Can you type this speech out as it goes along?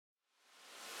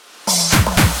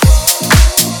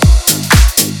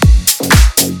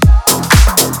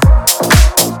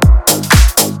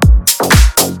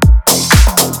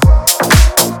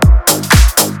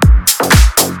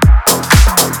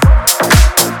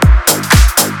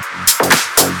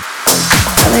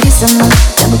со мной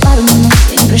хотя бы пару минут.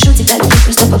 Я не прошу тебя любить,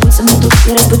 просто побудь со мной тут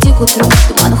и разбуди к утру.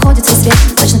 Туман уходит со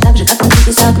светом, точно так же, как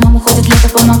внутри за окном уходит лето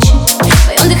по ночи. В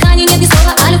твоем дыхании нет ни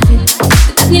слова о любви.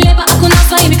 Ты так нелепо окунал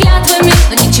своими клятвами,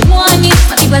 но ни к чему они,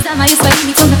 смотри, глаза мои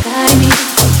своими темно-карими.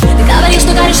 Ты говоришь,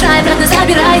 что даришь рай, обратно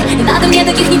забирай. Не надо мне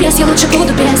таких небес, я лучше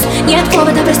буду без. Нет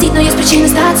повода простить, но есть причины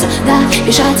сдаться. Да,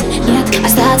 бежать, нет,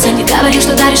 остаться. Ты говоришь,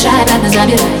 что даришь рай, обратно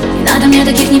забирай. Не надо мне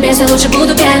таких небес, я лучше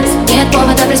буду без. Нет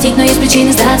повода простить, но есть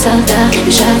причины сдаться. Да,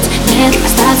 бежать, нет,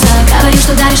 остаться. Говоришь,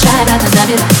 что даришь рай, обратно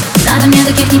забирай. Не надо мне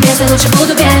таких небес, я лучше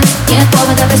буду без. Нет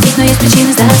повода простить, но есть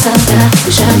причины сдаться. Да,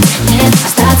 бежать, нет,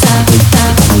 остаться.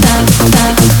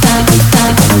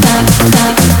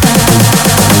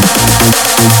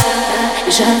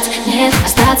 Бежать, нет,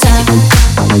 остаться.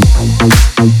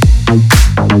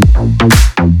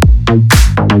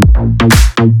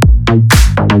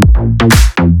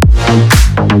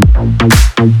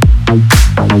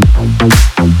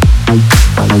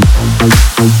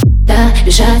 Да,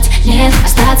 бежать, нет,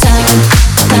 остаться.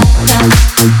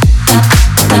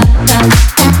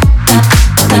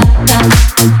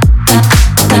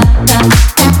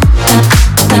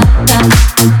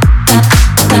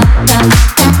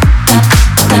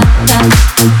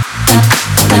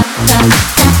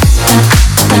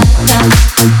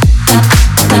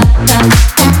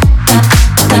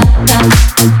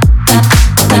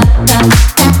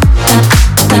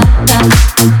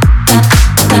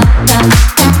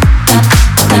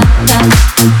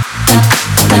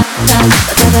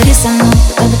 Поговори со мной,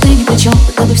 будто бы ты ни при чем,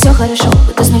 будто бы все хорошо,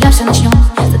 будто с нуля все начнем.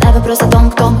 Задай вопрос о том,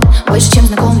 кто мы, больше, чем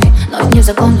знакомые, но ведь не в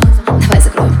законных. Давай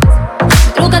закроем.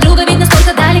 Мы друг от друга ведь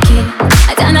настолько далеки,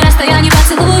 хотя на расстоянии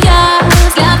поцелуя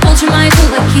взгляд молча мои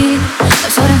кулаки, но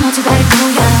все равно тебя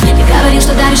ревную я. Ты говоришь,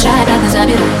 что даришь рай, обратно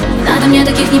забирай. Не надо мне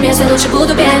таких небес, я лучше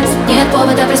буду без. Нет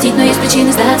повода простить, но есть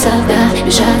причины сдаться. Да,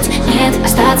 бежать, нет,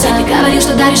 остаться. Ты говоришь,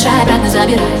 что даришь рай, обратно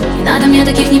забирай. Не надо мне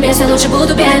таких небес, я лучше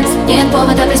буду без. Нет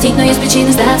повода простить, но есть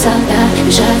причины сдаться. Да,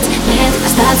 бежать, нет,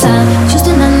 остаться.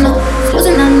 Чувства на ноль,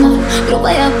 слезы на ноль,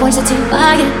 грубая боль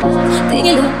затевает. Ты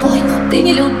не любовь, ты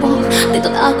не любовь, ты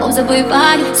тот, о ком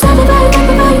забываю. Забываю, как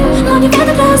бываю, но не в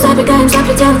этот раз забегаем за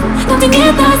пределы. Там, где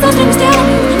нет нас, острыми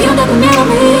стрелами, бьем так умело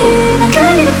мы на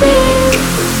грани любви.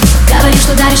 Говоришь,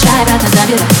 что даришь рай, обратно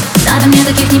забирай. Надо мне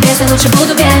таких небес, я лучше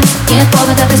буду без. Нет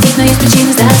повода простить, но есть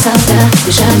причины сдаться. Да,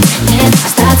 бежать, нет,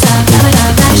 остаться. Давай,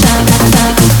 даришь рай, обратно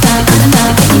так, надо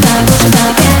так, не так, лучше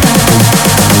так, да,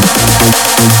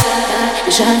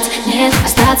 бежать, нет,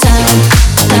 остаться.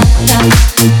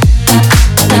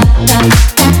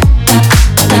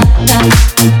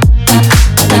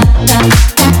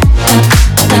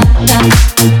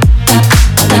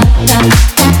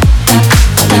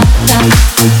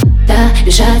 Да,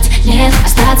 бежать,